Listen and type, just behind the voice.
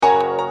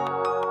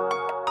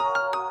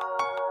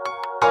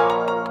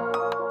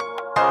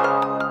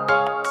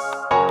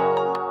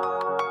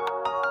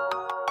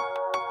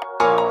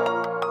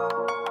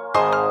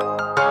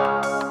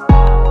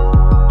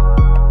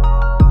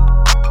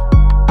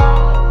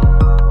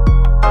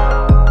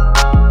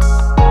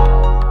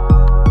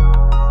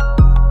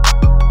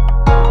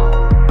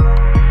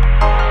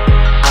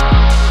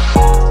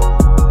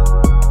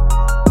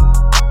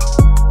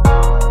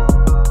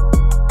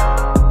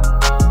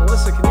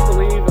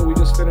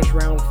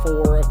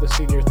the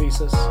senior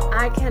thesis?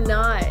 I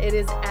cannot. It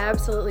is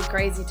absolutely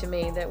crazy to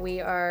me that we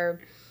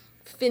are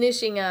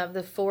finishing up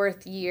the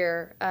 4th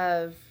year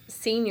of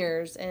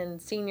seniors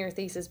and senior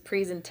thesis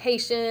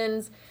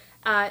presentations.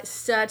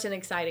 Such an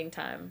exciting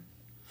time.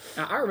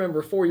 Now, I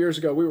remember 4 years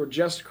ago, we were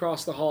just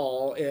across the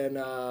hall in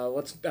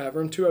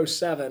room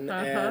 207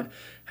 and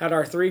had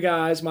our 3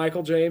 guys,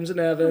 Michael, James, and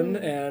Evan,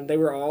 and they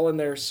were all in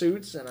their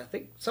suits, and I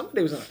think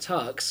somebody was in a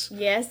tux.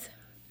 Yes.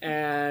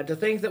 And to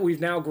think that we've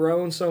now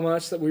grown so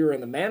much that we were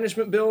in the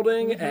management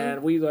building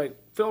and we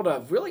filled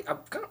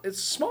it's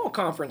a small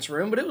conference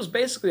room, but it was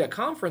basically a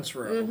conference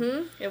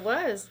room. It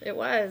was. It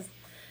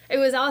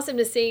was awesome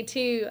to see,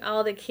 too,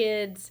 all the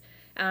kids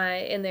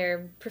in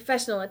their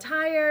professional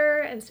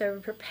attire and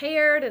so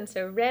prepared and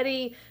so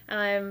ready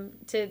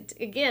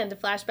to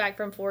flash back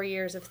from 4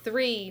 years of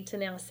 3 to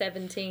now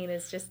 17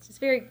 it's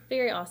very,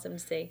 very awesome to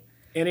see.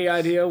 Any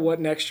idea what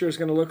next year is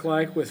going to look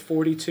like with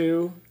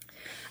 42?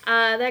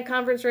 That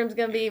conference room is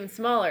going to be even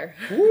smaller.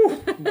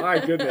 Woo, my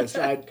goodness.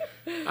 I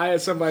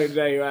had somebody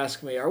today who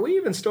asked me, are we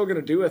even still going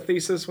to do a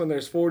thesis when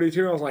there's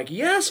 42? I was like,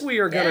 yes, we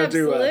are going to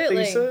do a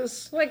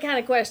thesis. What kind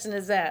of question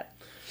is that?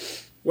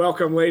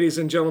 Welcome, ladies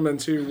and gentlemen,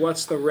 to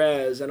What's the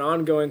Res, an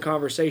ongoing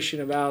conversation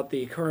about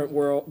the current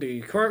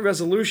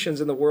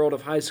resolutions in the world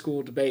of high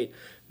school debate.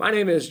 My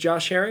name is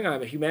Josh Herring.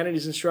 I'm a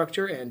humanities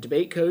instructor and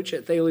debate coach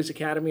at Thales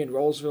Academy in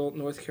Rolesville,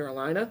 North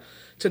Carolina.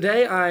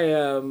 Today, I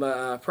am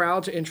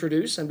proud to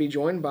introduce and be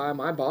joined by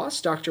my boss,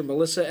 Dr.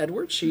 Melissa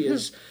Edwards. She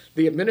is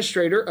the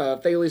administrator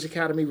of Thales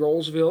Academy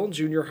Rolesville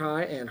Junior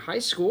High and High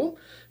School.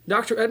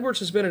 Dr. Edwards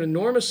has been an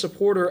enormous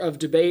supporter of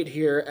debate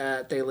here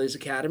at Thales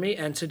Academy,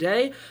 and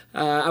today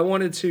I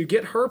wanted to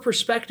get her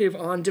perspective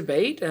on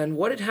debate and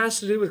what it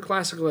has to do with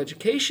classical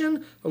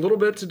education, a little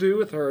bit to do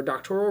with her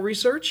doctoral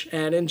research,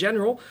 and in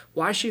general,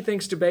 why she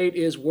thinks debate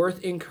is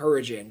worth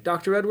encouraging.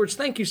 Dr. Edwards,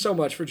 thank you so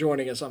much for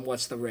joining us on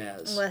What's the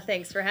Res. Well,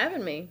 thanks for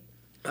having me.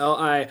 Well,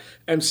 I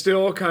am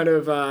still kind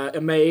of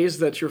amazed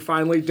that you're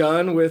finally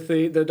done with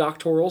the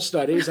doctoral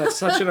studies. That's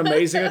such an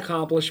amazing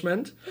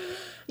accomplishment.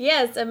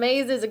 Yes,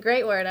 amazed is a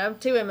great word. I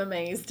too am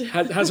amazed.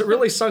 Has it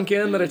really sunk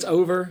in that it's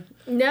over?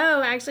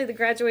 No, actually the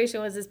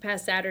graduation was this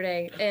past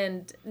Saturday,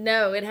 and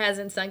no, it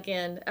hasn't sunk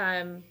in.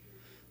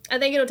 I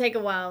think it'll take a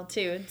while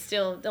too. It's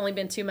still only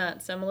been 2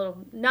 months, so I'm a little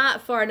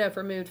not far enough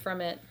removed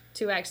from it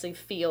to actually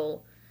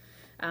feel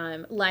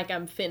like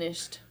I'm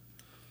finished.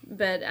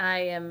 But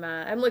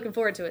I'm looking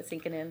forward to it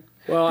sinking in.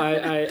 Well,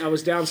 I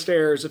was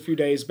downstairs a few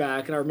days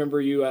back, and I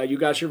remember you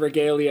got your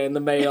regalia in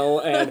the mail,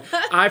 and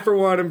I, for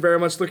one, am very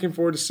much looking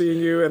forward to seeing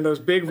you in those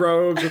big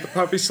robes with the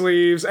puffy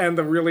sleeves and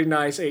the really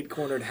nice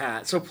 8-cornered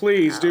hat. So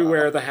please do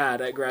wear the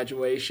hat at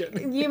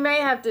graduation. You may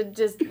have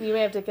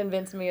to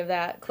convince me of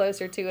that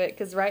closer to it,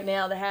 because right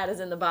now the hat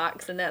is in the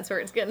box, and that's where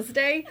it's going to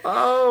stay.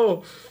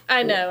 Oh.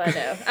 I know.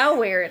 I'll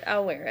wear it.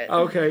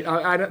 Okay.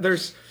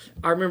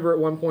 I remember at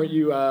one point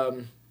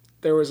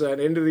there was an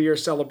end-of-the-year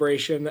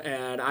celebration,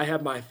 and I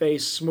had my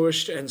face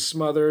smushed and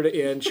smothered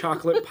in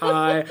chocolate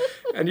pie,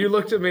 and you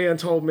looked at me and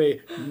told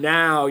me,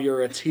 now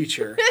you're a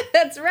teacher.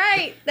 That's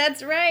right.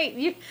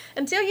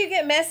 Until you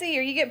get messy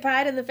or you get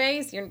pied in the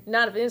face,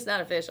 it's not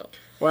official.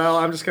 Well,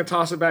 I'm just going to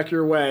toss it back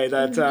your way.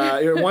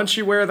 That once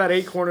you wear that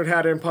 8-cornered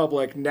hat in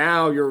public,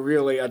 now you're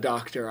really a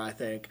doctor, I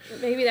think.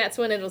 Maybe that's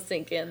when it'll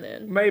sink in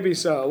then. Maybe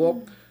so.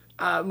 Well,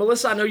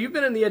 Melissa, I know you've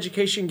been in the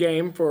education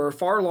game for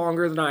far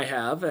longer than I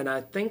have, and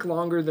I think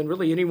longer than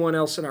really anyone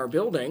else in our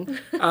building.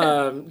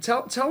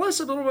 Tell us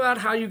a little about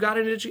how you got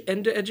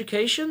into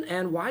education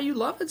and why you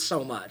love it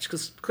so much,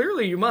 because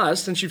clearly you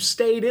must, since you've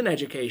stayed in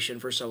education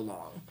for so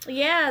long.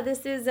 Yeah,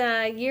 this is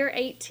year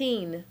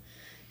 18,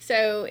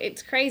 so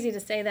it's crazy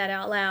to say that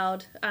out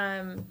loud,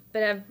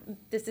 but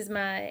this is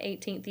my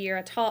 18th year.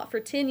 I taught for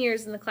 10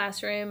 years in the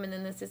classroom, and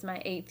then this is my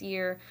 8th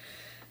year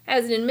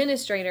as an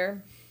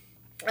administrator.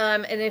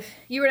 And if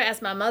you were to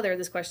ask my mother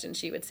this question,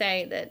 she would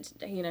say that,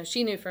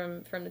 she knew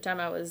from the time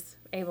I was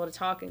able to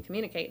talk and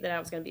communicate that I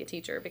was going to be a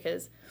teacher,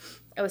 because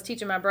I was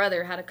teaching my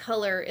brother how to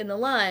color in the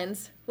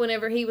lines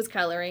whenever he was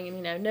coloring.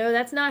 And, no,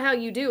 that's not how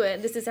you do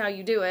it. This is how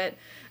you do it.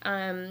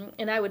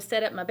 And I would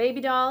set up my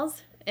baby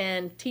dolls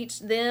and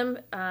teach them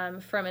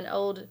from an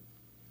old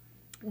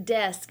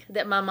desk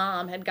that my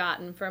mom had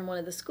gotten from one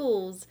of the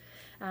schools.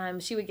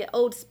 She would get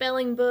old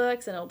spelling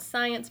books and old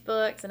science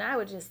books, and I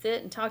would just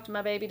sit and talk to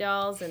my baby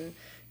dolls. And,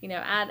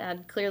 I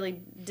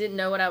clearly didn't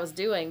know what I was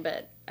doing,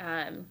 but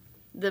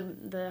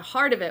the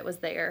heart of it was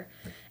there.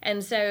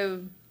 And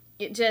so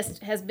it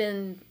just has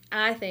been,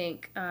 I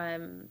think,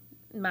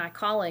 my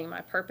calling,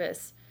 my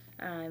purpose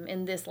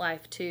in this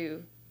life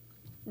to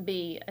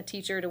be a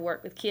teacher, to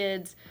work with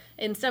kids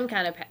in some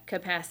kind of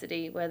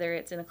capacity, whether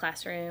it's in a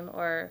classroom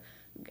or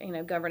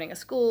governing a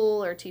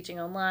school or teaching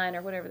online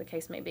or whatever the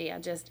case may be.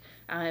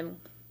 I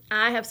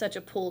have such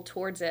a pull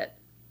towards it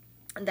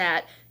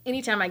that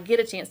anytime I get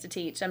a chance to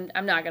teach, I'm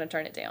not going to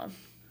turn it down.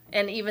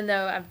 And even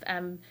though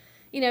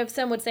if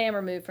some would say I'm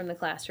removed from the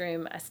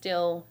classroom, I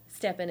still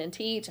step in and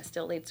teach. I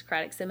still lead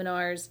Socratic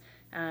seminars.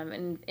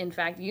 And in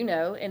fact,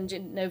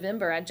 in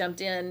November, I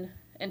jumped in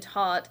and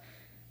taught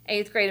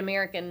 8th grade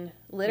American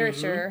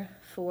literature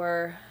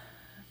for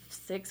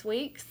 6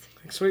 weeks.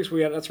 6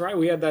 weeks. That's right.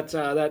 We had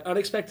that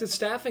unexpected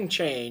staffing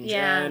change,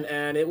 Yeah.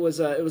 and it was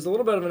a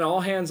little bit of an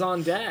all hands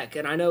on deck.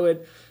 And I know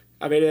it.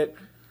 I mean it.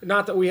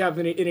 Not that we have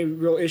any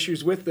real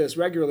issues with this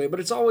regularly,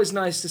 but it's always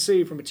nice to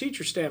see from a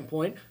teacher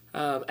standpoint.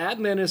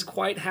 Admin is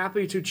quite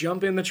happy to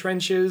jump in the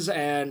trenches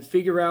and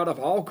figure out, of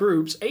all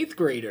groups, 8th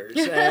graders.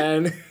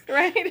 And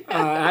Right.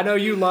 I know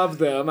you love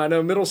them. I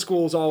know middle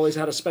school's always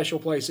had a special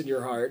place in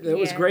your heart. It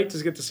was Yeah. great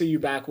to get to see you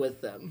back with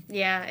them.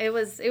 Yeah, it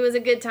was a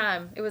good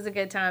time. It was a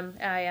good time.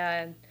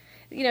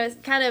 It's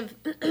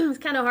it's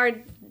kind of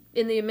hard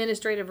in the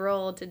administrative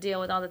role to deal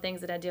with all the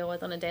things that I deal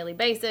with on a daily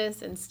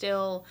basis, and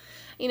still,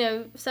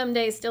 some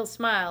days still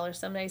smile, or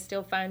some days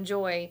still find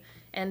joy.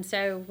 And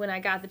so when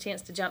I got the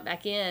chance to jump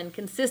back in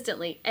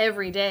consistently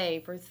every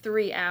day for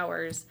 3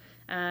 hours,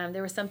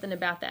 there was something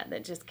about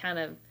that just kind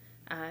of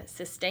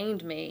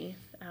sustained me.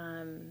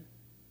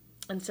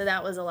 And so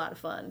that was a lot of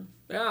fun.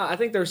 Yeah, I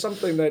think there's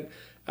something that,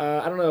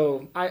 I don't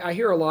know, I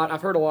hear a lot,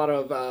 I've heard a lot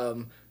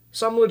of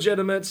some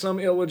legitimate, some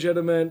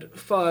illegitimate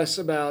fuss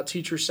about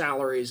teacher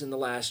salaries in the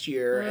last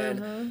year.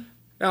 Mm-hmm.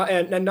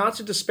 And not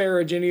to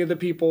disparage any of the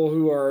people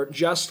who are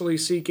justly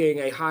seeking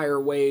a higher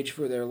wage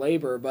for their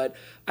labor, but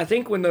I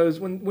think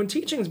when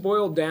teaching's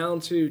boiled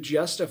down to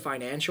just a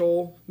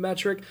financial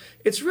metric,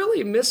 it's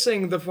really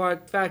missing the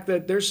fact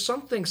that there's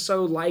something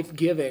so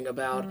life-giving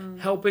about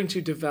helping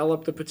to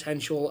develop the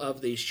potential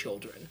of these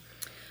children.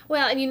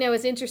 Well, and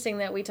it's interesting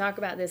that we talk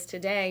about this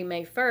today,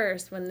 May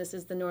 1st, when this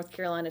is the North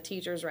Carolina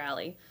Teachers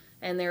Rally.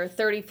 And there are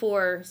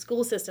 34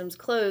 school systems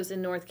closed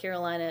in North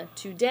Carolina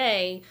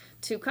today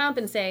to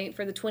compensate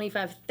for the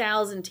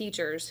 25,000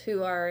 teachers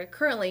who are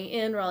currently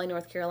in Raleigh,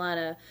 North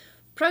Carolina,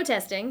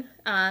 protesting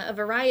a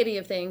variety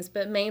of things,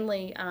 but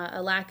mainly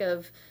a lack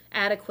of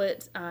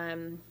adequate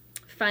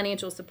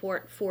financial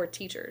support for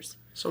teachers.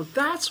 So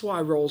that's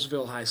why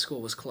Rollsville High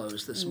School was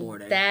closed this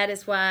morning. That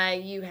is why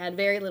you had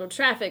very little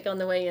traffic on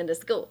the way into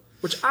school.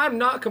 Which I'm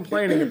not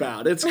complaining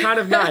about. It's kind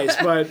of nice,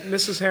 but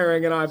Mrs.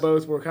 Herring and I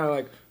both were kind of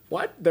like,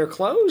 what? They're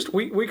closed?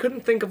 We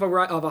couldn't think of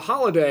a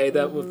holiday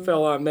that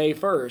fell on May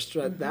 1st.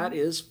 But that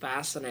is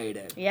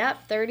fascinating.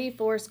 Yep,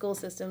 34 school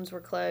systems were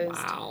closed.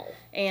 Wow.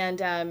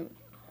 And, I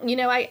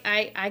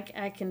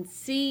can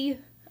see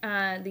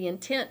the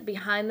intent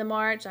behind the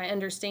march. I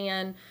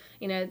understand,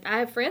 I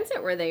have friends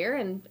that were there,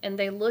 and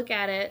they look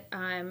at it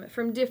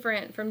from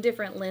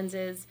different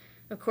lenses.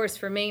 Of course,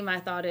 for me, my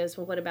thought is,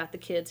 well, what about the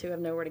kids who have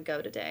nowhere to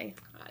go today?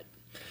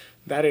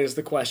 That is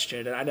the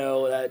question. And I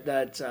know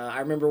that I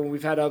remember when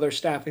we've had other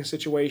staffing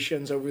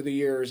situations over the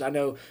years, I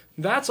know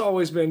that's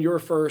always been your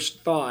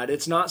first thought.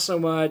 It's not so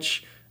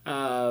much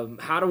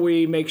how do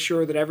we make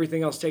sure that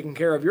everything else is taken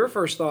care of. Your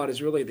first thought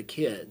is really the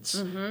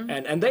kids. Mm-hmm.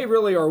 And they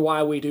really are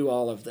why we do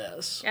all of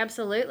this.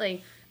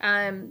 Absolutely.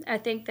 I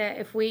think that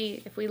if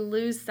we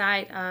lose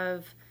sight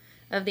of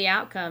the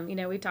outcome,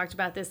 we talked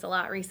about this a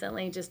lot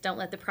recently, just don't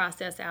let the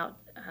process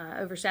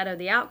overshadow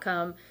the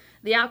outcome.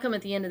 The outcome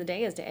at the end of the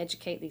day is to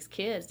educate these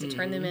kids, to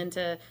turn them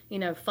into,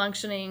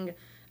 functioning,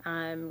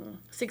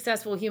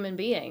 successful human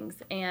beings.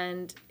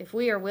 And if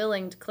we are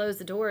willing to close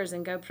the doors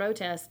and go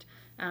protest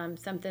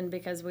something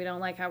because we don't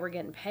like how we're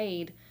getting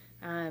paid,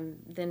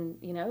 then,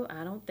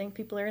 I don't think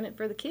people are in it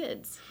for the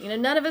kids.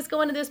 None of us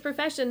go into this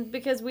profession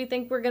because we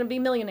think we're going to be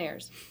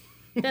millionaires.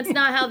 That's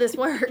not how this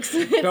works.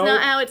 It's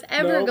not how it's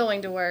ever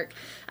going to work.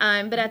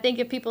 But I think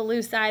if people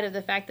lose sight of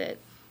the fact that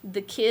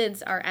the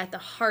kids are at the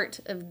heart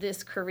of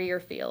this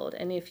career field,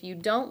 and if you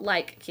don't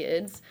like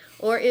kids,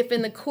 or if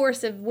in the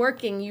course of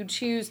working you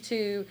choose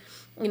to,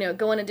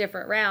 go in a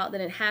different route, then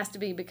it has to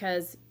be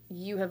because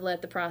you have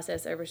let the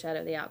process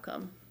overshadow the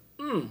outcome.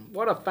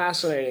 What a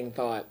fascinating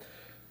thought.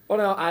 Well,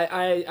 now,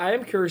 I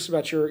am curious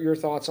about your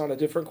thoughts on a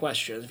different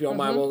question. If you don't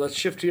mind, well, let's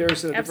shift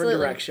gears in a different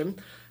direction.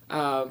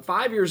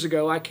 5 years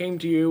ago, I came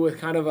to you with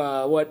kind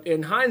of what,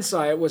 in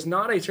hindsight, was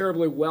not a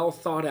terribly well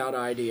thought out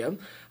idea.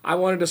 I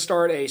wanted to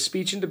start a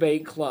speech and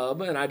debate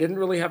club, and I didn't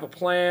really have a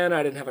plan.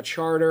 I didn't have a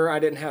charter. I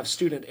didn't have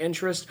student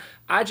interest.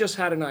 I just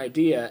had an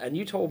idea, and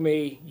you told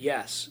me,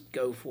 yes,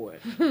 go for it.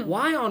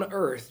 Why on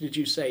earth did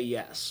you say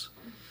yes?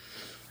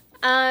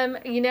 I'm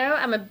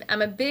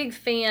a big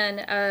fan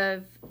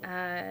of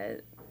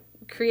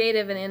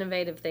creative and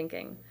innovative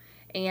thinking,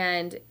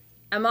 and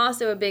I'm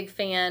also a big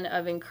fan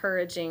of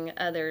encouraging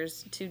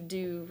others to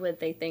do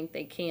what they think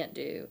they can't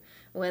do,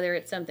 whether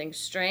it's something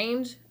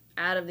strange,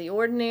 out of the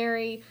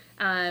ordinary,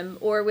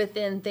 or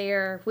within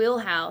their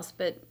wheelhouse,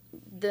 but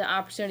the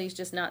opportunity is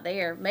just not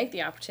there. Make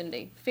the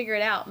opportunity, figure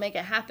it out, make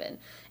it happen.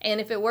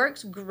 And if it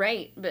works,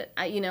 great. But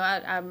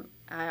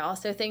I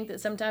also think that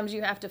sometimes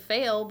you have to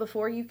fail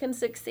before you can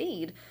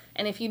succeed.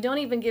 And if you don't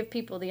even give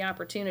people the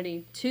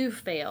opportunity to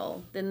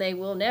fail, then they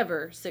will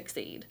never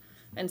succeed.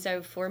 And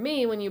so for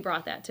me, when you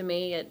brought that to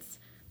me, this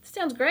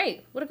sounds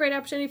great. What a great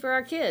opportunity for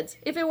our kids.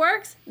 If it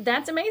works,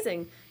 that's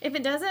amazing. If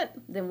it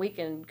doesn't, then we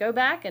can go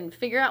back and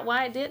figure out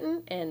why it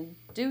didn't and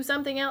do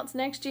something else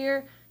next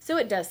year so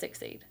it does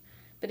succeed.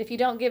 But if you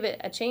don't give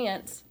it a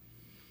chance,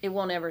 it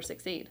will never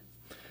succeed.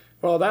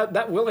 Well,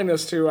 that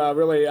willingness to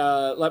really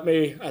let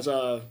me, as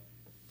a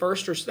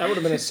first or that would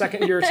have been a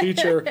second year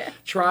teacher,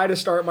 try to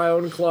start my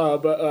own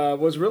club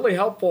was really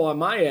helpful on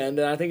my end.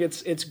 And I think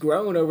it's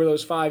grown over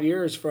those 5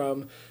 years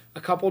from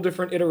a couple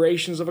different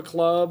iterations of a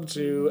club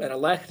to an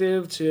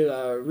elective to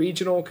a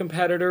regional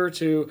competitor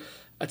to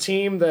a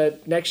team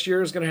that next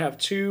year is going to have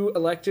 2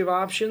 elective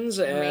options.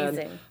 And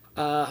Amazing.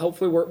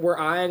 hopefully we're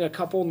eyeing a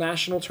couple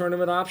national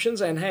tournament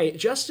options. And hey,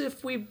 just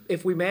if we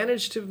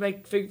manage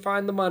to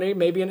find the money,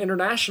 maybe an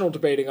international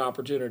debating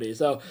opportunity.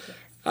 So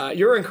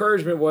your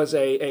encouragement was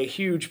a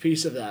huge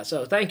piece of that.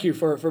 So thank you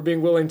for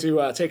being willing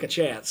to take a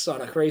chance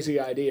on a crazy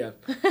idea.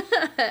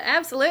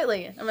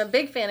 Absolutely. I'm a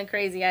big fan of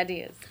crazy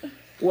ideas.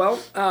 Well,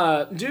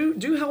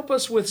 do help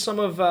us with some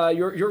of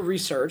your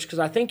research, because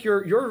I think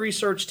your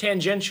research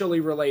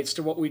tangentially relates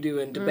to what we do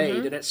in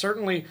debate, and it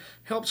certainly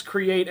helps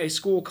create a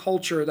school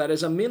culture that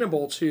is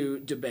amenable to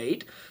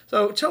debate.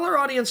 So tell our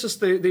audiences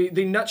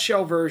the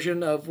nutshell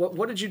version of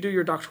what did you do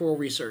your doctoral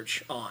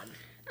research on?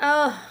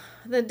 Oh,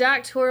 the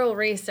doctoral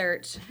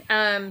research.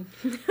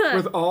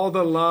 With all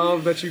the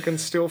love that you can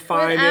still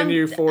find in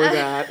you for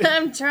that.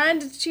 I'm trying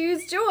to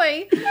choose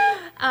joy.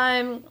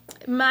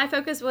 My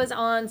focus was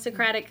on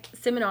Socratic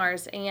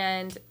seminars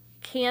and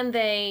can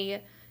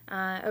they,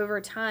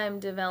 over time,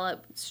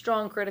 develop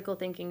strong critical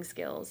thinking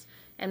skills.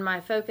 And my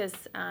focus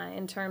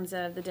in terms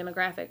of the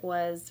demographic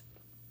was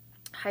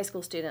high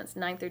school students,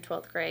 9th through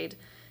 12th grade,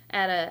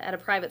 at a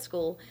private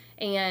school.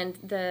 And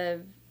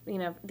the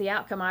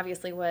outcome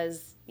obviously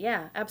was,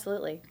 yeah,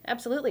 absolutely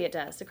it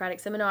does. Socratic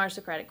seminars,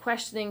 Socratic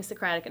questioning,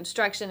 Socratic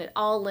instruction, it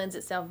all lends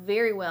itself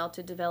very well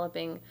to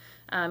developing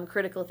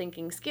critical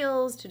thinking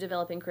skills, to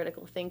developing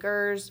critical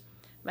thinkers.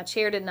 My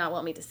chair did not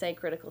want me to say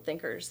critical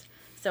thinkers,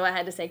 so I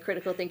had to say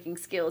critical thinking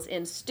skills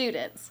in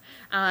students.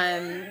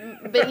 But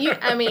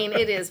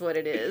it is what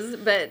it is.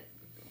 But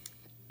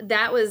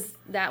that was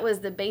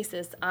the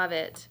basis of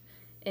it,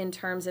 in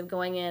terms of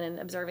going in and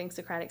observing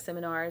Socratic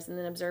seminars and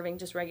then observing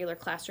just regular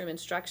classroom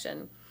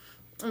instruction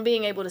and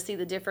being able to see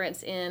the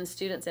difference in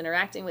students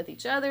interacting with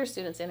each other,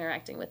 students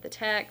interacting with the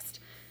text,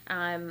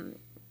 and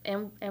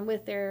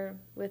with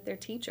their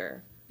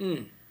teacher.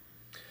 And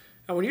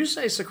when you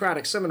say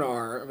Socratic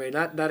seminar, I mean,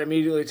 that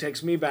immediately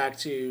takes me back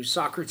to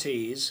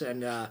Socrates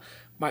and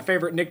my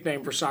favorite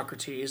nickname for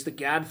Socrates, the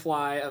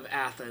Gadfly of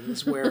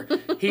Athens, where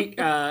he,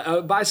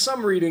 by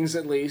some readings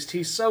at least,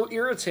 he so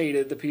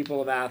irritated the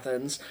people of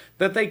Athens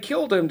that they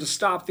killed him to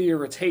stop the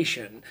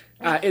irritation.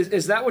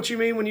 Is that what you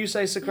mean when you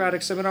say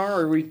Socratic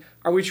seminar?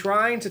 Are we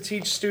trying to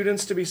teach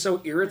students to be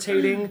so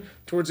irritating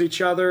towards each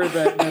other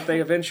that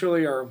they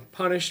eventually are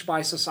punished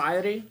by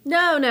society?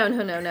 No. Not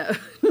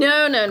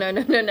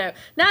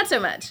so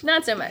much.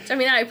 I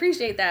mean, I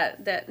appreciate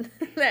that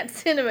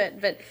sentiment,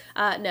 but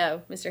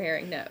no, Mr.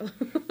 Herring, no.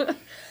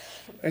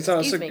 And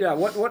so,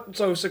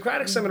 so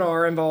Socratic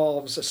seminar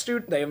involves a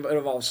student. It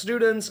involves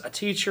students, a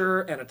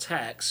teacher, and a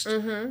text.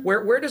 Mm-hmm.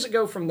 Where does it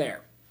go from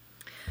there?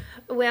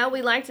 Well,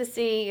 we like to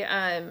see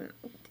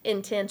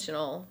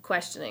intentional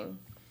questioning.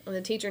 When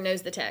the teacher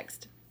knows the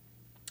text,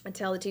 and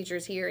tell the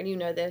teachers here, and you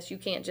know this, you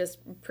can't just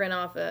print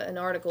off an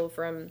article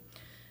from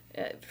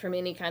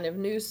any kind of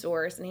news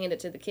source and hand it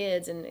to the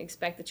kids and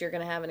expect that you're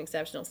going to have an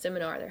exceptional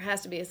seminar. There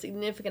has to be a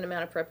significant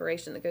amount of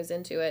preparation that goes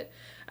into it.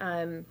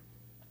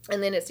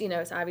 And then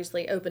it's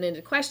obviously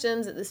open-ended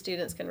questions that the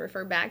students can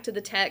refer back to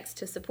the text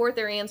to support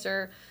their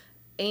answer,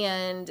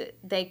 and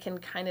they can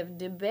kind of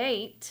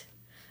debate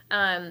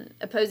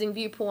opposing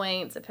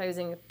viewpoints,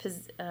 opposing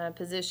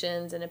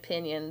positions and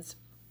opinions.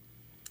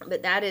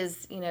 But that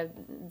is,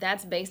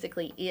 that's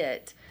basically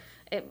it.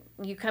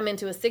 You come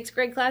into a 6th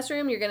grade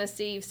classroom, you're going to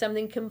see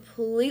something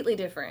completely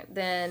different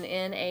than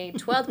in a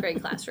 12th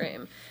grade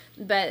classroom.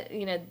 But,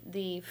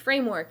 the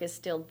framework is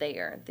still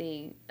there.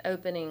 The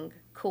opening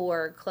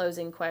core,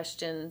 closing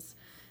questions,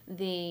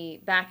 the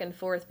back and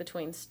forth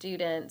between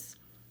students,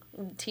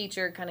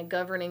 teacher kind of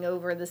governing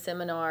over the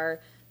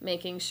seminar,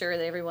 making sure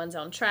that everyone's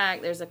on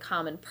track, there's a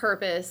common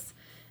purpose.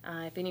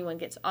 If anyone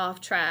gets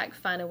off track,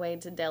 find a way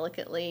to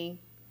delicately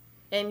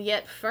and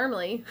yet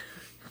firmly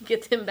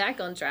get them back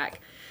on track.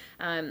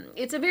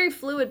 It's a very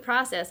fluid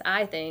process,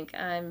 I think,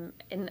 and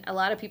a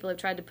lot of people have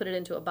tried to put it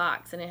into a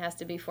box, and it has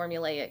to be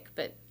formulaic,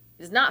 but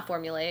it's not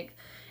formulaic.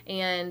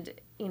 And,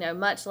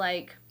 much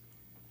like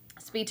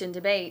speech and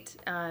debate,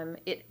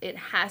 it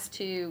has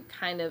to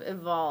kind of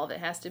evolve. It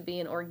has to be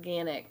an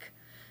organic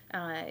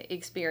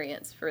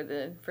experience for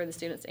the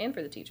students and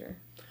for the teacher.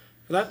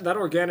 That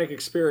organic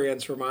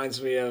experience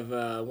reminds me of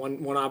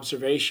one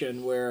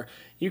observation where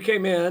you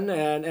came in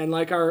and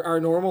like our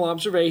normal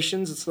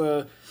observations, it's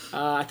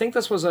I think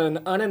this was an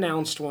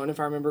unannounced one, if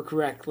I remember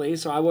correctly,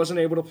 so I wasn't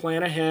able to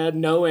plan ahead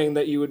knowing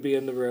that you would be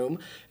in the room,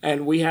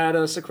 and we had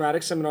a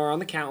Socratic seminar on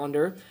the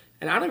calendar,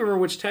 and I don't remember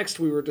which text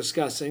we were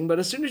discussing, but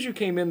as soon as you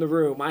came in the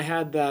room, I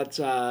had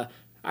that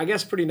I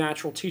guess pretty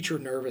natural teacher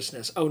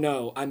nervousness. Oh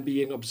no, I'm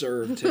being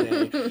observed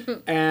today.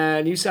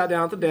 And you sat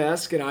down at the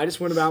desk and I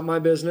just went about my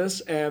business.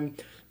 And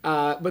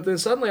But then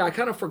suddenly I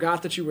kind of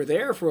forgot that you were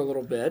there for a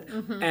little bit,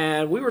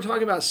 and we were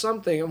talking about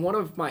something, and one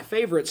of my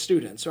favorite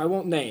students, so I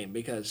won't name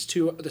because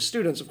the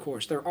students, of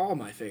course, they're all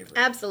my favorite.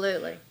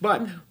 Absolutely.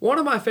 But one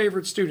of my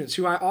favorite students,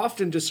 who I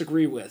often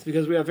disagree with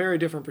because we have very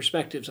different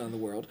perspectives on the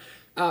world,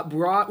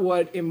 brought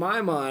what, in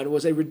my mind,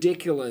 was a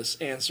ridiculous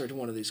answer to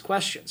one of these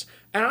questions.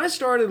 And I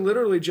started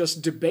literally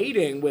just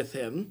debating with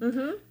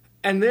him,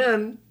 and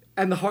then...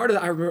 And the heart of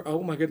that, I remember,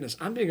 oh my goodness,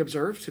 I'm being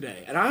observed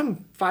today. And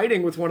I'm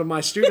fighting with one of my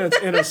students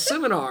in a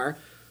seminar,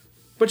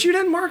 but you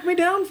didn't mark me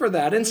down for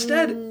that.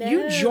 Instead,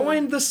 you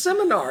joined the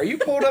seminar. You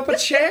pulled up a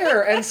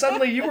chair, and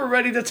suddenly you were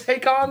ready to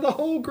take on the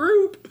whole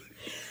group.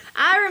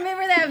 I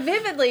remember that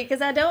vividly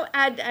because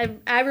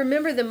I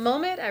remember the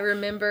moment, I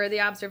remember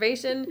the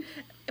observation,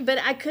 but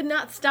I could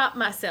not stop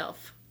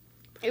myself.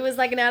 It was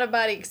like an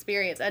out-of-body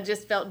experience. I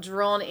just felt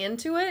drawn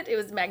into it. It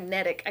was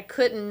magnetic. I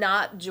could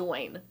not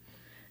join.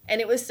 And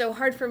it was so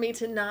hard for me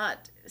to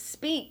not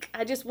speak.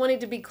 I just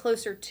wanted to be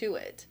closer to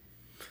it.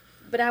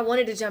 But I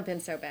wanted to jump in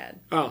so bad.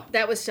 Oh.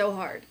 That was so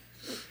hard.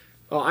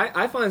 Well,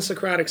 I find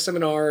Socratic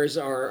seminars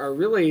are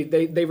really,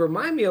 they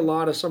remind me a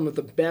lot of some of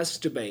the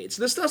best debates.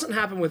 This doesn't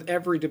happen with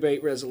every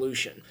debate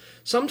resolution.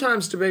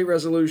 Sometimes debate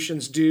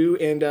resolutions do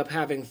end up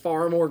having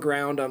far more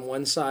ground on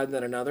one side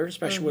than another,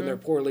 especially when they're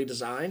poorly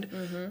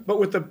designed. But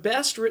with the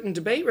best written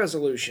debate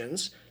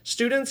resolutions,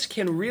 students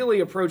can really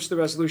approach the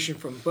resolution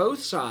from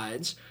both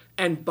sides.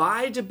 And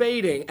by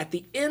debating, at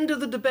the end of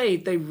the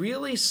debate, they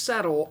really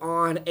settle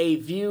on a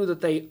view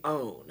that they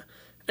own.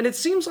 And it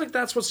seems like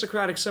that's what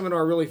Socratic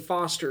Seminar really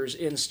fosters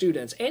in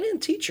students and in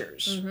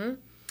teachers.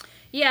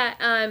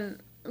 Yeah,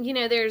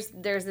 there's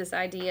this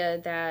idea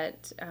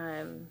that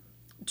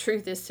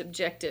truth is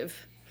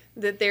subjective,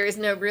 that there is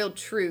no real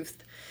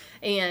truth.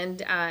 And,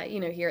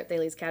 here at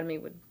Thales Academy,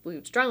 we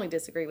would strongly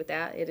disagree with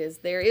that.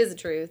 There is a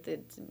truth.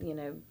 It's,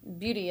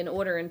 beauty and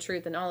order and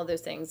truth and all of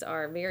those things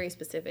are very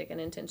specific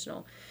and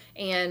intentional.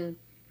 And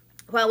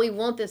while we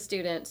want the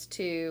students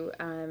to,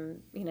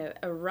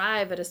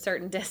 arrive at a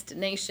certain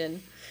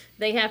destination,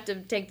 they have to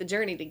take the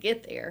journey to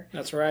get there.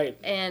 That's right.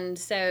 And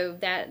so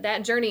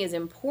that journey is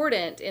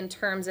important in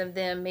terms of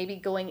them maybe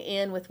going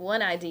in with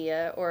one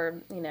idea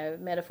or,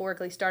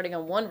 metaphorically starting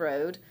on one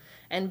road.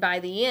 And by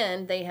the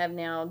end, they have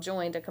now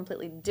joined a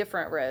completely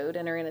different road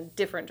and are in a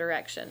different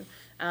direction.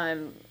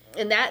 And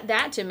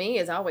that to me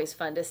is always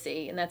fun to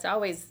see. And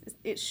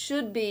it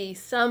should be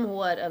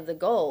somewhat of the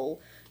goal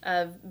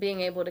of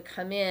being able to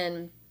come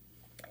in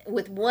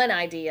with one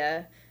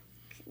idea,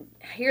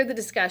 hear the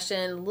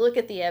discussion, look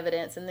at the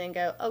evidence, and then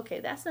go, okay,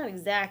 that's not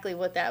exactly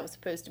what that was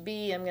supposed to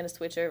be. I'm going to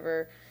switch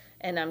over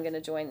and I'm going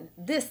to join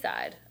this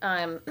side.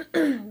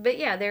 But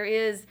yeah,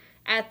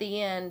 at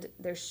the end,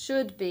 there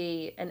should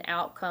be an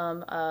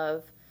outcome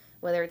of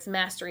whether it's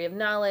mastery of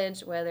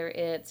knowledge, whether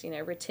it's,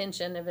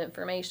 retention of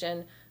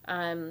information,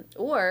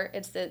 or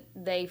it's that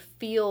they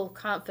feel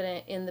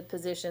confident in the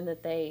position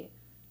that they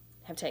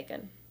have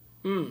taken.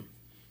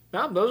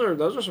 Now,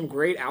 those are some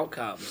great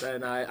outcomes.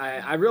 And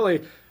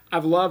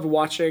I've loved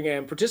watching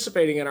and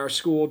participating in our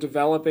school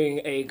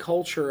developing a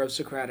culture of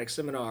Socratic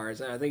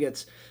seminars. And I think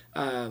it's,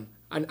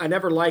 I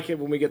never like it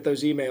when we get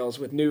those emails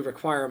with new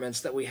requirements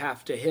that we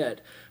have to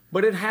hit.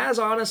 But it has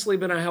honestly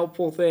been a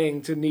helpful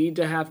thing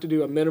to have to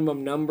do a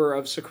minimum number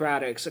of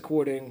Socratics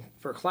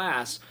for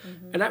class.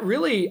 And that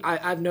really,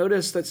 I've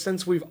noticed that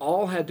since we've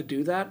all had to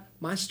do that,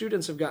 my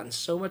students have gotten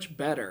so much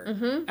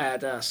better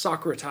at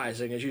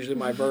Socratizing is usually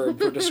my verb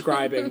for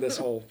describing this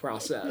whole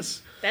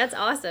process. That's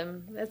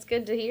awesome. That's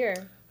good to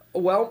hear.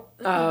 Well,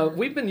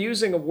 we've been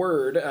using a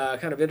word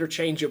kind of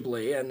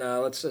interchangeably, and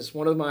as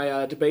one of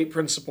my debate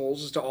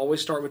principles is to always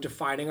start with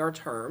defining our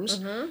terms.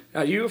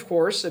 Now, you, of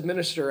course,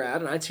 administer at,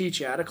 and I teach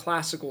at, a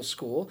classical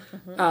school.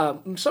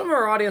 Some of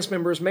our audience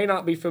members may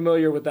not be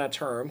familiar with that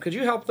term. Could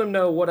you help them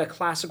know what a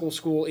classical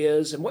school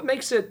is and what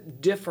makes it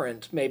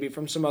different, maybe,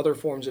 from some other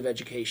forms of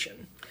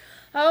education?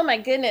 Oh, my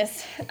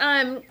goodness.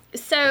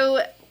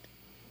 So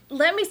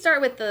let me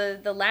start with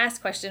the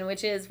last question,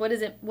 which is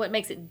what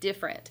makes it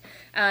different?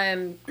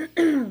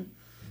 It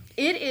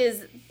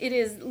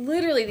is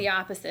literally the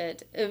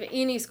opposite of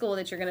any school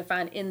that you're going to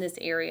find in this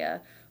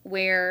area,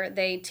 where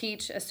they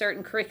teach a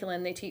certain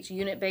curriculum. They teach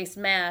unit-based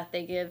math.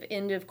 They give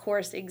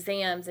end-of-course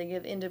exams. They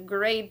give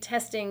end-of-grade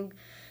testing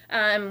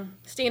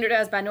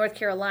standardized by North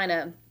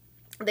Carolina.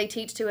 They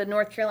teach to a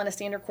North Carolina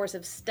standard course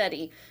of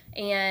study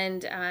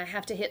and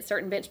have to hit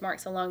certain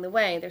benchmarks along the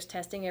way. There's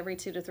testing every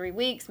 2 to 3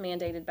 weeks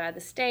mandated by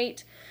the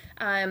state.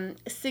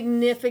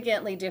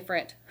 Significantly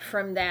different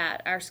from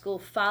that. Our school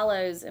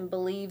follows and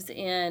believes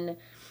in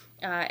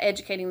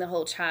educating the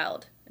whole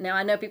child. Now,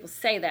 I know people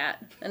say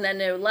that, and I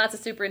know lots of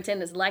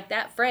superintendents like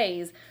that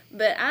phrase,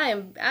 but I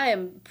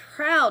am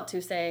proud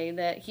to say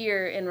that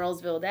here in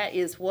Rollsville, that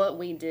is what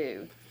we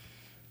do.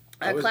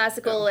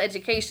 Classical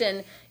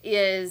education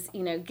is,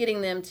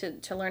 getting them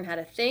to learn how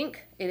to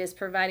think. It is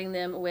providing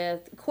them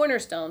with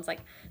cornerstones.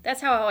 Like,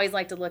 that's how I always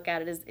like to look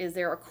at it, is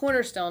there are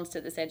cornerstones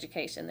to this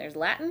education. There's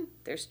Latin,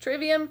 there's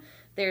trivium,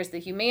 there's the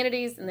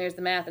humanities, and there's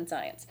the math and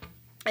science.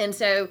 And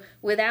so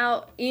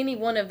without any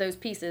one of those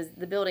pieces,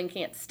 the building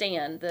can't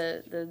stand,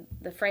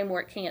 the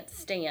framework can't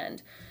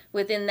stand.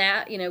 Within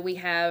that, we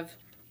have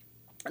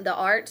the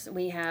arts,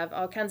 we have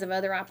all kinds of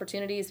other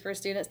opportunities for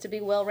students to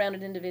be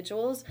well-rounded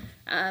individuals.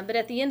 But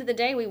at the end of the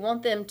day, we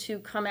want them to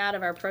come out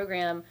of our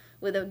program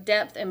with a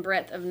depth and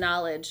breadth of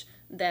knowledge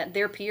that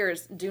their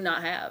peers do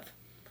not have.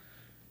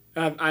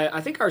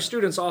 I think our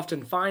students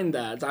often find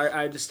that.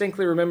 I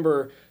distinctly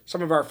remember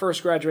some of our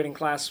first graduating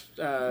class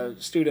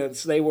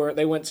students. They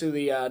went to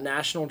the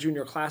National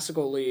Junior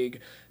Classical League,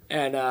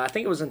 and I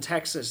think it was in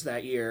Texas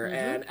that year. Mm-hmm.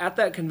 And at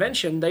that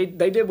convention, they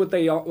did what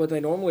they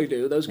normally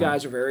do. Those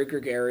guys are very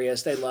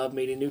gregarious. They love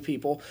meeting new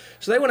people.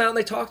 So they went out and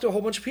they talked to a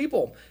whole bunch of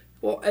people.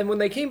 Well, and when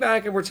they came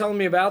back and were telling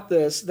me about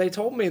this, they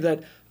told me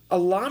that a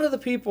lot of the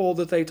people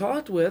that they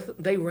talked with,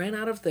 they ran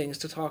out of things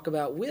to talk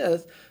about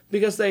with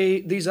because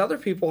these other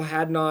people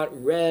had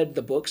not read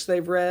the books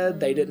they've read.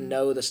 They didn't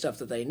know the stuff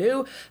that they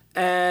knew.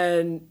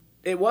 And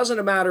it wasn't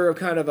a matter of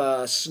kind of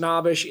a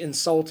snobbish,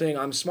 insulting,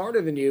 I'm smarter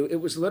than you.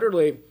 It was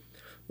literally,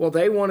 well,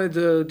 they wanted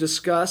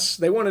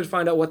to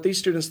find out what these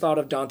students thought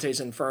of Dante's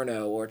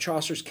Inferno or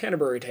Chaucer's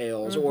Canterbury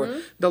Tales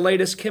or the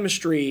latest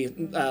chemistry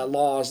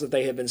laws that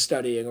they had been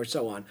studying or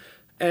so on.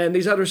 And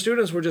these other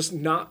students were just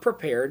not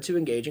prepared to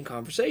engage in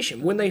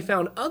conversation. When they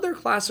found other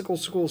classical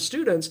school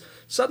students,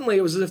 suddenly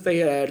it was as if they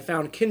had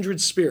found kindred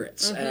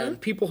spirits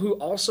and people who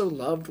also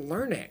loved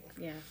learning.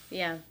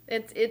 Yeah.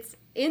 It's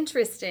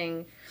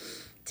interesting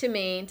to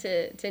me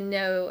to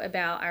know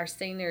about our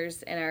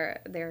seniors and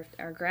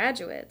our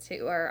graduates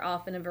who are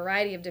off in a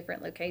variety of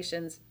different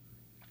locations.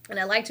 And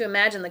I like to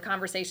imagine the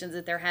conversations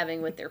that they're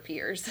having with their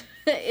peers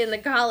in the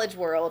college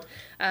world.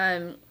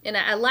 And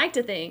I like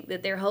to think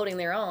that they're holding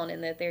their own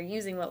and that they're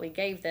using what we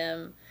gave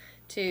them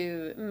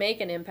to make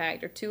an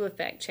impact or to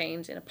affect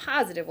change in a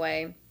positive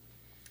way.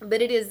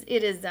 But it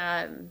is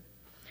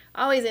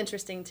always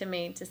interesting to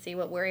me to see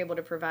what we're able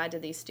to provide to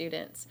these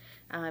students.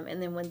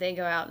 And then when they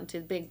go out into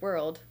the big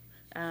world,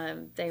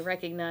 they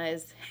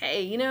recognize,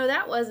 hey,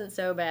 that wasn't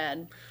so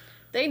bad.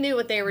 They knew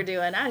what they were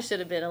doing. I should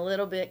have been a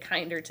little bit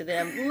kinder to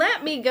them.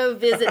 Let me go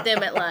visit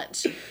them at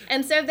lunch.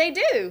 And so they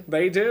do.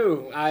 They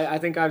do. I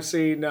think I've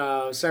seen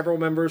several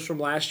members from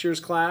last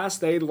year's class.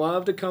 They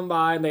love to come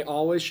by, and they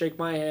always shake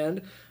my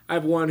hand. I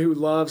have one who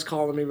loves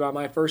calling me by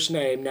my first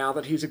name now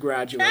that he's a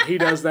graduate. He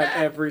does that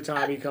every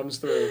time he comes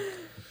through.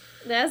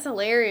 That's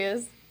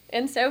hilarious.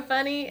 And so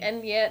funny,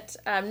 and yet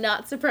I'm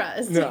not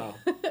surprised. No.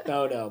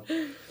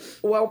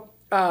 Well,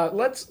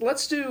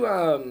 let's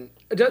do...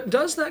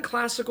 does that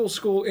classical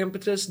school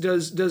impetus,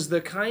 does the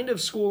kind of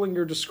schooling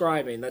you're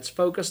describing that's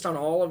focused on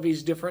all of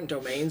these different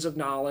domains of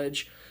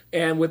knowledge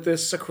and with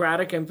this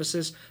Socratic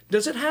emphasis,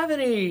 does it have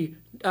any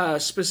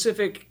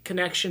specific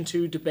connection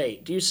to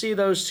debate? Do you see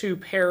those two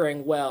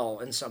pairing well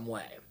in some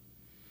way?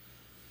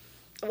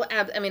 Well,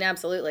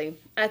 absolutely.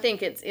 I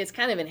think it's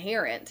kind of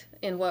inherent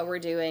in what we're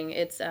doing.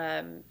 It's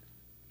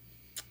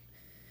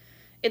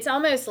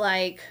almost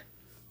like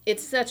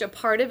it's such a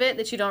part of it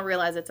that you don't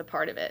realize it's a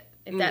part of it,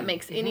 if that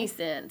makes any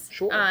sense.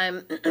 Sure.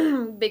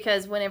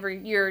 Because whenever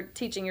you're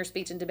teaching your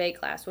speech and debate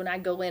class, when I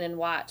go in and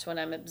watch, when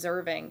I'm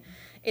observing,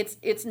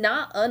 it's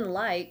not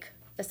unlike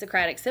a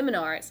Socratic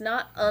seminar. It's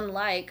not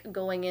unlike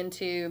going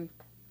into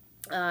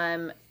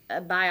a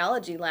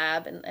biology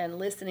lab and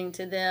listening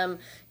to them,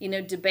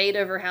 debate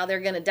over how they're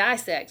going to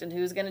dissect and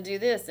who's going to do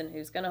this and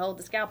who's going to hold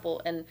the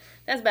scalpel. And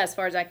that's about as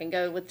far as I can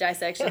go with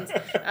dissections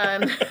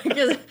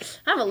because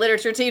I'm a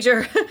literature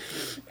teacher.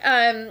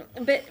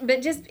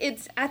 But just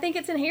I think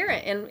it's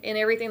inherent in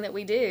everything that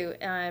we do.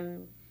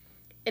 And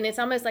it's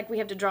almost like we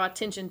have to draw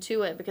attention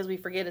to it because we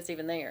forget it's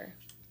even there.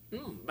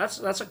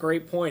 That's a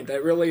great point.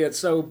 That really it's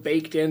so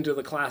baked into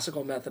the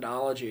classical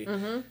methodology.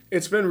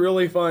 It's been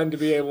really fun to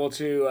be able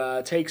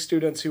to take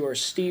students who are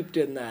steeped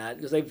in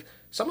that because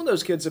some of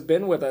those kids have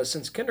been with us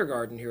since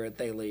kindergarten here at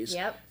Thales.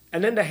 Yep.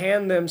 And then to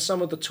hand them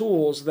some of the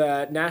tools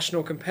that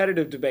National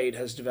Competitive Debate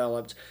has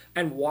developed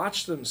and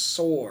watch them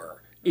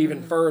soar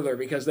even further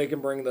because they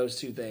can bring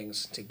those two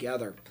things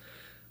together.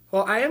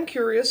 Well, I am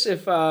curious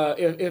if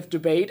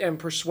debate and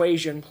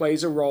persuasion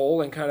plays a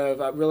role in kind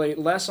of really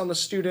less on the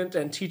student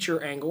and teacher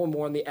angle and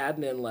more on the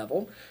admin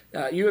level.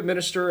 You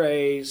administer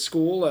a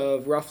school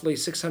of roughly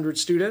 600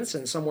 students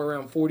and somewhere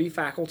around 40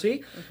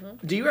 faculty.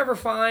 Do you ever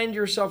find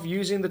yourself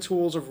using the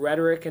tools of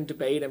rhetoric and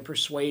debate and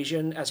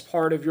persuasion as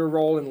part of your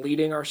role in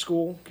leading our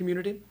school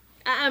community?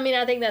 I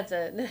think that's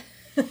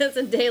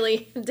a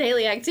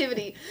daily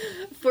activity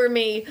for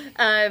me.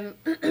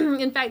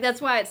 In fact, that's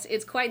why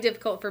it's quite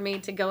difficult for me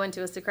to go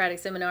into a Socratic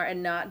seminar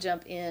and not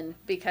jump in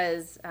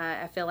because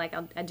I feel like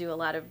I do a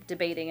lot of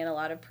debating and a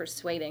lot of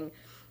persuading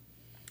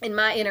in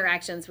my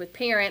interactions with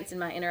parents and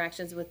my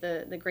interactions with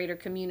the greater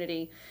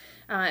community.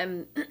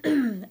 I'm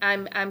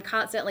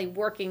constantly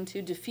working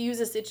to diffuse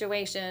a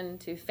situation,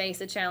 to face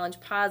a challenge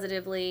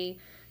positively,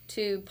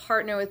 to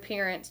partner with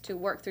parents to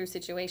work through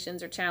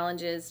situations or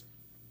challenges.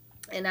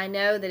 And I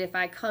know that if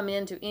I come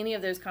into any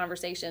of those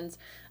conversations,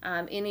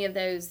 any of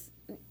those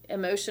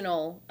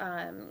emotionally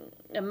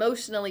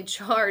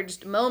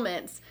charged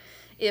moments,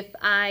 if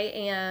I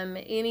am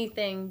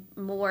anything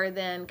more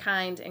than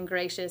kind and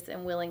gracious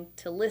and willing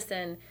to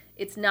listen,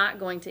 it's not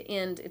going to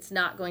end. It's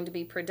not going to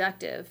be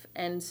productive.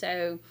 And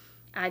so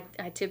I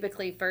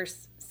typically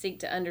first seek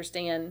to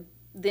understand,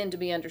 then to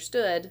be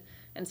understood.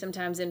 And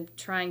sometimes in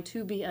trying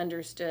to be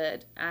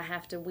understood, I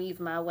have to weave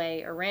my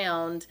way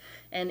around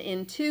and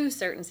into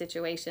certain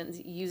situations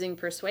using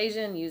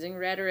persuasion, using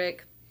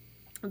rhetoric,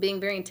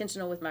 being very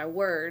intentional with my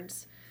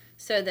words,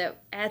 so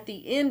that at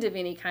the end of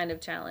any kind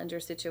of challenge or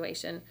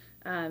situation,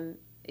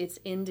 it's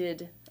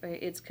ended, or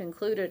it's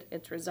concluded,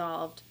 it's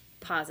resolved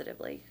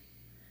positively.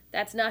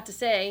 That's not to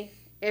say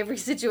every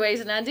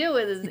situation I deal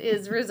with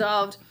is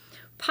resolved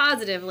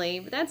positively,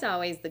 but that's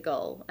always the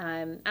goal.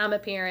 I'm a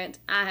parent.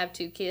 I have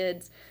 2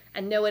 kids. I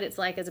know what it's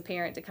like as a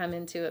parent to come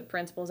into a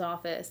principal's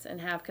office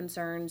and have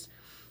concerns.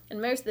 And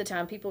most of the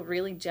time, people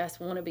really just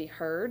want to be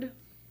heard.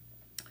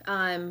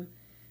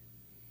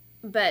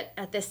 But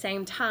at the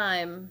same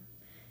time,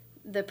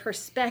 the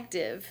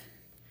perspective,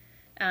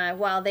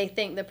 while they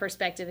think the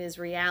perspective is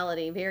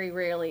reality, very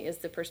rarely is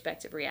the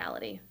perspective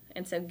reality.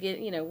 And so,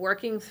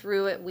 working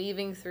through it,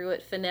 weaving through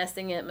it,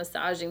 finessing it,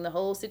 massaging the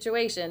whole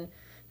situation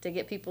to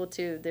get people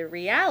to the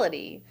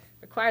reality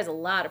requires a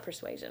lot of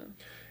persuasion.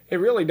 It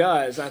really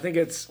does. I think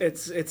it's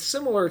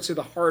similar to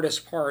the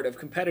hardest part of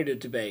competitive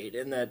debate,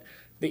 in that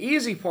the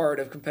easy part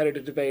of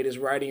competitive debate is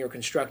writing your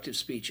constructive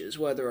speeches,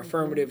 whether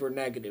affirmative or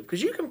negative,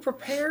 because you can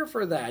prepare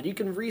for that. You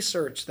can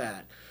research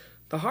that.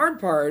 The hard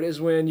part is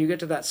when you get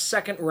to that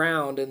second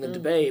round in the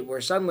debate where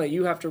suddenly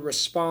you have to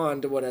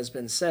respond to what has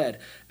been said.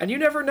 And you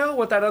never know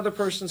what that other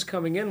person's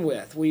coming in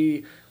with.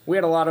 We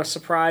had a lot of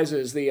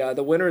surprises. The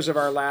winners of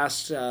our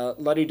last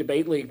Luddy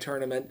Debate League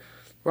tournament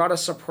brought a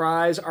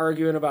surprise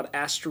argument about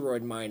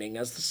asteroid mining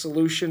as the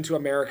solution to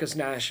America's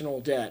national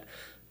debt.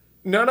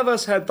 None of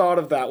us had thought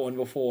of that one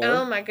before.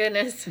 Oh, my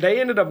goodness. They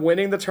ended up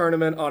winning the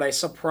tournament on a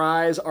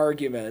surprise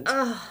argument.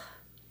 Oh,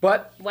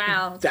 but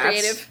wow,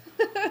 that's creative.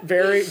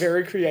 very,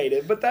 very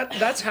creative. But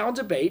that's how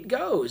debate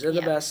goes. And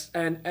Yeah. the best,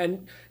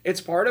 and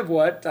it's part of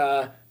what,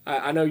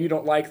 I know you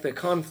don't like the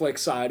conflict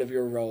side of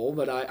your role,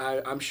 but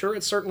I'm sure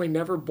it's certainly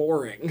never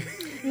boring.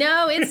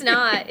 No, it's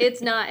not.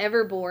 It's not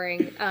ever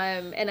boring.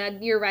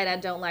 You're right. I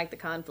don't like the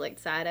conflict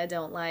side. I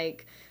don't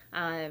like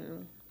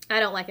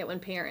it when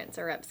parents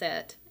are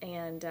upset,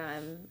 and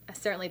I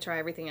certainly try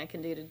everything I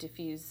can do to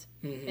diffuse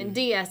and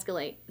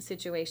de-escalate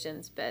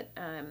situations. But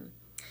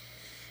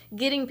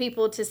getting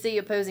people to see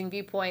opposing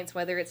viewpoints,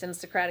 whether it's in a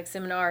Socratic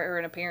seminar or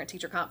in a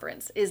parent-teacher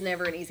conference, is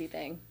never an easy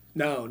thing.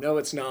 No,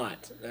 it's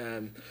not.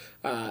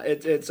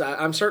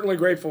 I'm certainly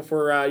grateful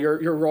for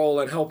your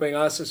role in helping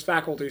us as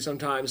faculty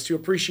sometimes to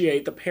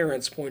appreciate the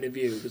parents' point of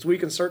view, because we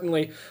can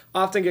certainly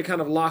often get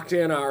kind of locked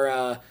in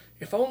our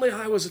if only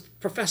I was a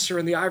professor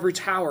in the ivory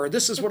tower,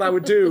 this is what I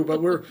would do.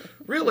 But we're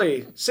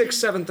really 6th,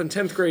 7th, and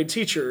 10th grade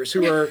teachers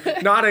who are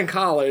not in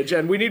college,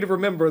 and we need to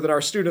remember that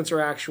our students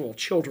are actual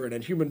children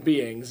and human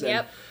beings.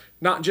 And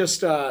not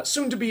just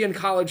soon-to-be in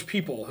college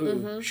people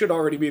who should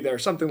already be there,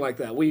 something like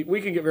that.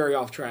 We can get very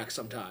off track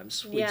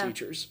sometimes with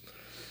teachers.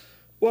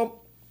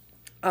 Well,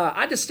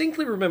 I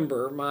distinctly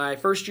remember my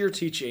first year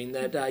teaching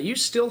that you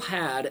still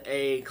had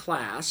a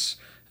class,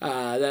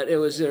 that it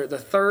was the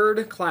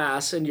 3rd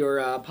class in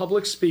your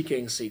public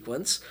speaking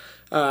sequence.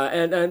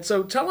 And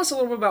so tell us a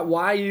little bit about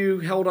why you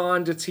held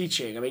on to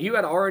teaching. I mean, you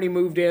had already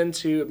moved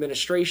into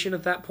administration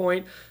at that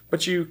point,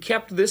 but you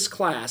kept this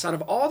class. Out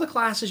of all the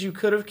classes you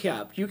could have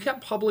kept, you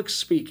kept public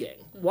speaking.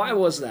 Why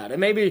was that?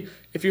 And maybe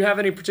if you have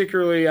any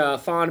particularly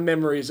fond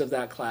memories of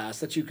that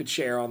class that you could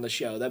share on the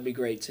show, that'd be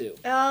great too.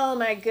 Oh,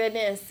 my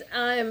goodness.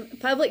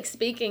 Public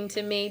speaking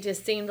to me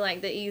just seemed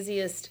like the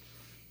easiest,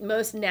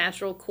 most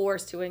natural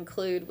course to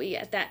include. We,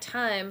 at that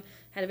time,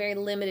 had a very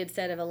limited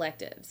set of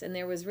electives, and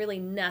there was really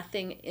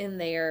nothing in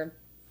there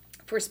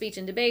for speech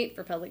and debate,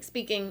 for public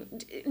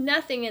speaking,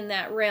 nothing in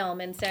that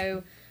realm. And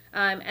so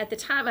at the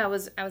time I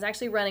was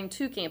actually running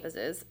 2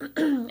 campuses,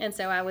 and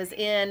so I was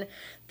in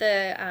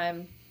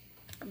the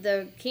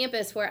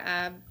campus where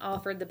I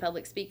offered the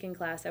public speaking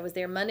class. I was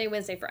there Monday,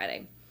 Wednesday,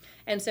 Friday.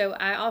 And so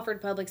I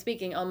offered public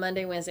speaking on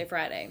Monday, Wednesday,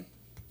 Friday.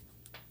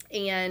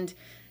 And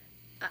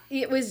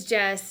it was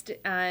just,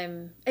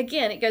 again,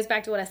 it goes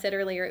back to what I said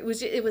earlier.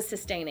 It was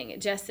sustaining.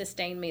 It just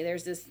sustained me.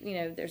 There's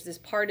this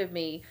part of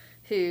me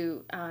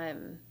who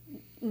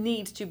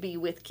needs to be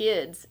with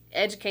kids,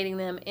 educating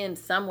them in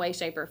some way,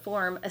 shape, or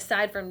form,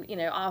 aside from,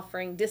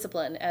 offering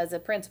discipline as a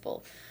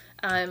principal.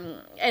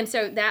 And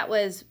so that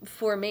was,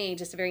 for me,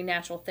 just a very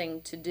natural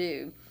thing to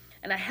do.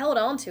 And I held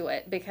on to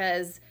it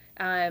because,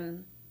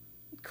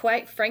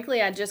 quite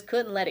frankly, I just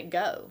couldn't let it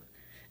go.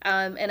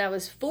 And I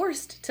was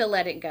forced to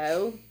let it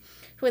go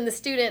when the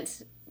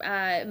students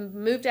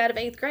moved out of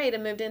 8th grade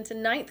and moved into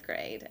 9th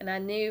grade. And I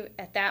knew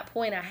at that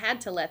point I had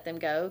to let them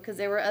go because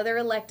there were other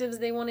electives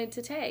they wanted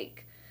to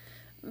take.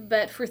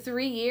 But for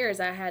 3 years,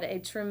 I had a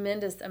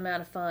tremendous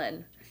amount of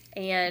fun.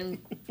 And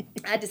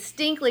I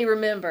distinctly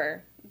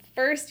remember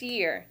first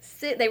year,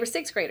 they were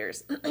 6th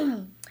graders,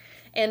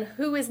 and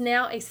who is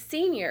now a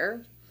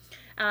senior,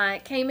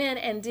 came in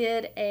and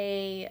did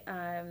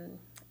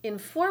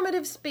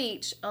informative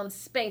speech on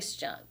space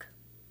junk.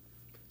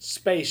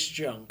 Space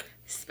junk.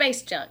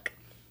 Space junk.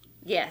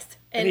 Yes.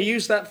 And he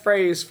used that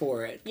phrase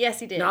for it. Yes,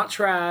 he did. Not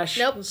trash.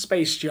 Nope.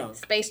 Space junk.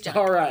 Space junk.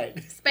 All right.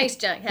 Space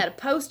junk. Had a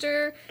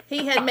poster.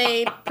 He had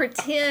made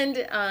pretend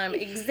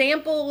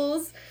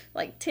examples,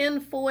 like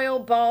tinfoil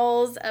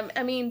balls.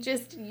 I mean,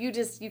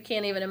 you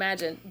can't even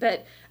imagine.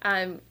 But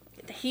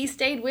he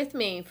stayed with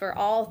me for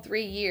all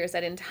 3 years,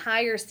 that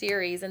entire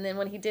series. And then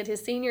when he did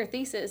his senior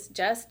thesis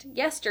just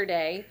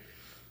yesterday,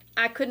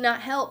 I could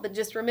not help but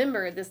just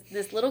remember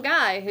this little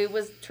guy who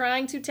was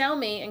trying to tell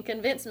me and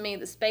convince me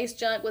that space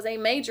junk was a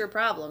major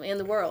problem in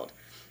the world.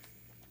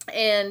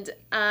 And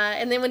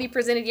then when he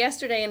presented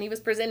yesterday and he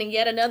was presenting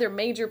yet another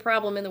major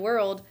problem in the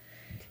world,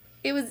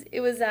 it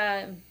was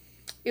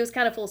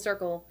kind of full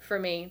circle for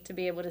me to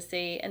be able to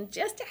see and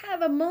just to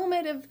have a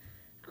moment of,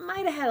 I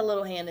might have had a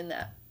little hand in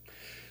that.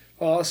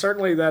 Well,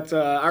 certainly that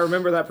I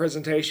remember that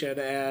presentation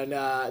and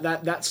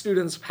that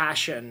student's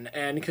passion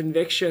and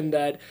conviction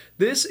that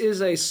this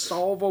is a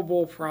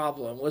solvable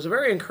problem was a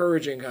very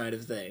encouraging kind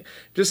of thing.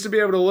 Just to be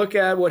able to look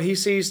at what he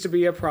sees to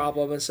be a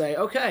problem and say,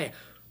 okay,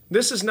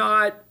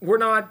 we're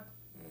not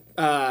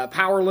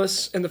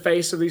powerless in the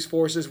face of these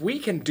forces. We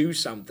can do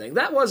something.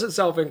 That was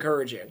itself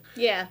encouraging.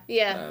 Yeah.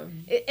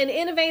 And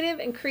innovative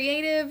and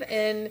creative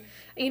and,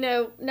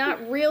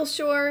 not real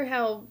sure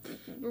how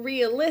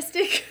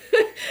realistic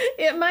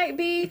it might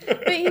be.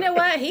 But you know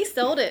what? He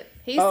sold it.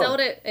 He sold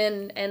it,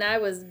 and I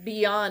was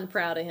beyond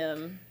proud of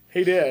him.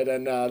 He did,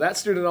 and that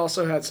student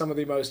also had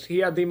he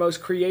had the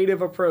most creative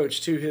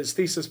approach to his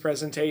thesis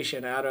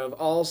presentation out of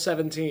all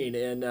 17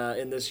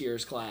 in this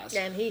year's class.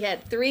 And he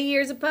had 3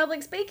 years of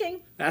public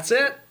speaking. That's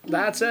it.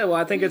 Well,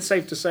 I think it's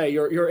safe to say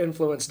your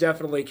influence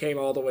definitely came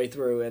all the way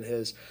through in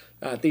his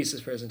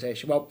thesis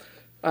presentation. Well,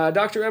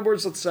 Dr.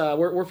 Edwards,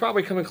 we're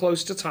probably coming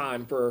close to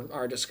time for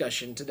our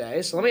discussion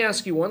today, so let me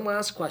ask you one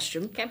last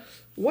question. Okay.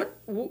 What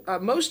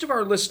most of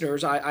our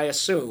listeners, I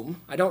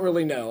assume, I don't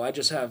really know, I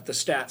just have the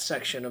stats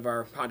section of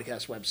our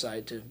podcast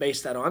website to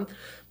base that on,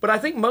 but I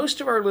think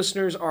most of our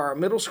listeners are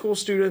middle school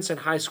students and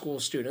high school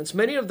students,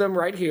 many of them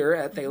right here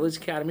at Thales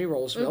Academy,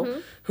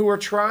 Rolesville, who are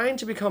trying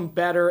to become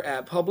better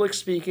at public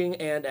speaking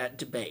and at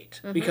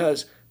debate,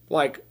 because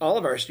like all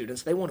of our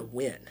students, they want to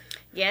win.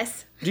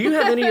 Yes. Do you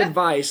have any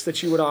advice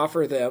that you would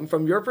offer them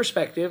from your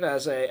perspective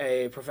as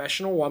a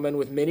professional woman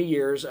with many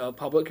years of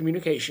public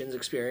communications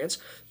experience?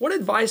 What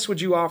advice would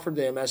you offer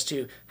them as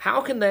to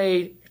how can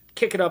they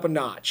kick it up a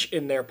notch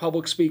in their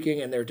public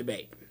speaking and their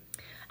debate?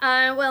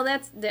 Well,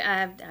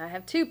 I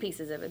have two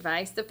pieces of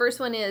advice. The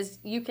first one is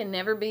you can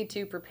never be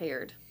too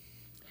prepared.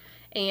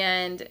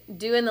 And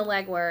doing the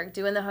legwork,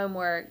 doing the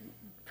homework,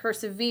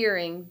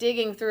 persevering,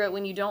 digging through it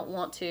when you don't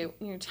want to,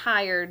 when you're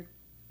tired,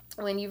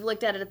 when you've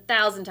looked at it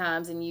 1,000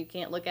 times and you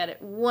can't look at it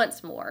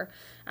once more,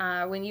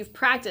 when you've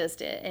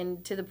practiced it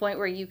and to the point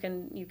where you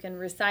can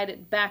recite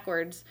it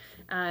backwards,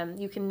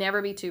 you can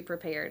never be too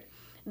prepared.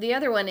 The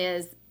other one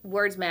is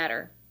words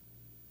matter.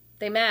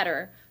 They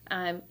matter.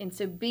 And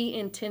so be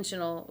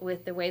intentional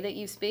with the way that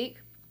you speak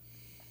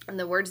and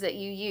the words that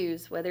you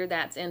use, whether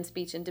that's in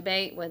speech and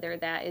debate, whether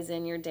that is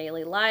in your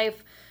daily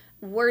life.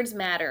 Words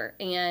matter.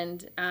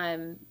 And,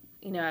 I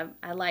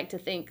like to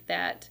think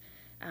that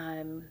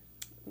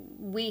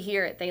we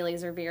here at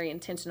Thales are very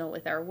intentional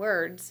with our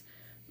words,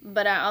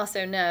 but I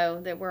also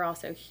know that we're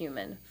also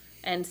human.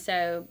 And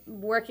so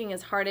working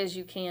as hard as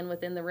you can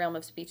within the realm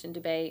of speech and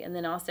debate, and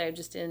then also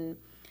just in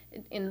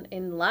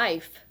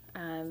life,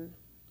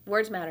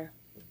 words matter.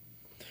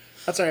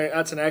 That's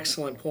an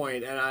excellent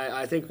point, and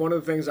I think one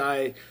of the things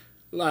I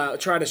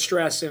try to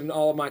stress in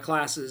all of my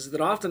classes is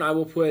that often I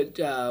will put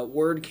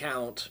word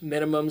count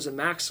minimums and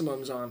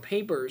maximums on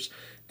papers,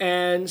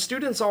 and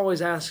students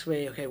always ask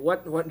me, okay,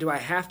 what do I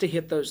have to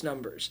hit those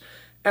numbers?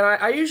 And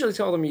I usually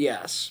tell them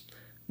yes.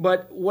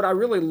 But what I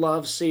really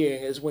love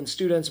seeing is when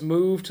students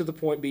move to the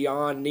point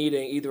beyond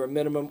needing either a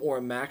minimum or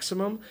a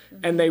maximum,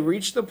 and they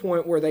reach the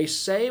point where they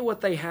say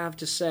what they have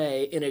to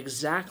say in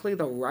exactly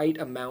the right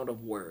amount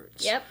of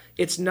words. Yep.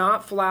 It's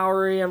not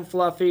flowery and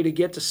fluffy to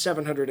get to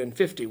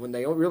 750 when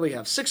they really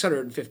have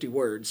 650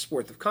 words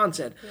worth of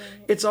content. Right.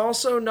 It's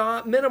also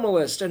not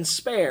minimalist and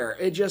spare.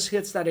 It just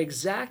hits that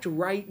exact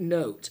right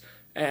note.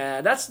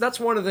 And that's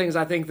one of the things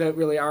I think that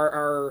really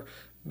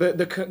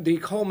the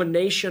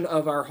culmination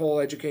of our whole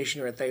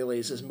education here at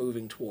Thales is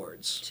moving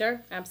towards.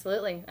 Sure,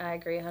 absolutely. I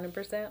agree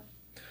 100%.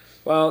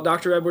 Well,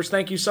 Dr. Edwards,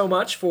 thank you so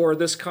much for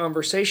this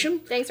conversation.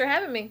 Thanks for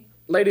having me.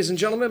 Ladies and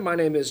gentlemen, my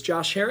name is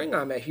Josh Herring.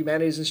 I'm a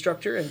humanities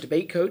instructor and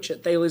debate coach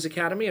at Thales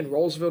Academy in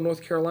Rolesville,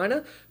 North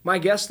Carolina. My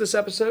guest this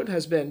episode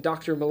has been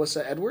Dr.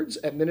 Melissa Edwards,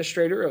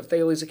 administrator of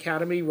Thales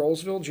Academy,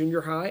 Rolesville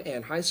Junior High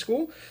and High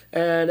School,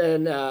 and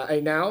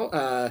a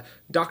now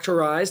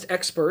doctorized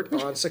expert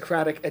on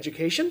Socratic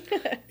education.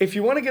 If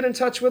you want to get in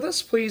touch with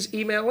us, please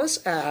email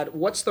us at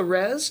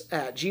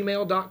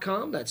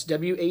whatstheres@gmail.com. That's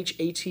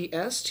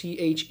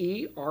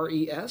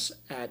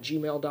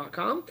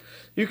WHATSTHERES@gmail.com.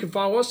 You can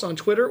follow us on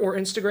Twitter or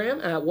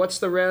Instagram at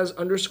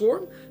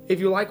whatstheres_. If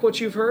you like what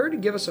you've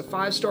heard, give us a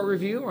 5-star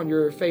review on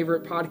your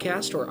favorite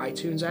podcast or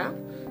iTunes app.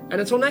 And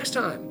until next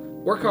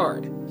time, work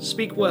hard,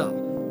 speak well,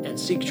 and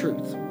seek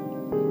truth.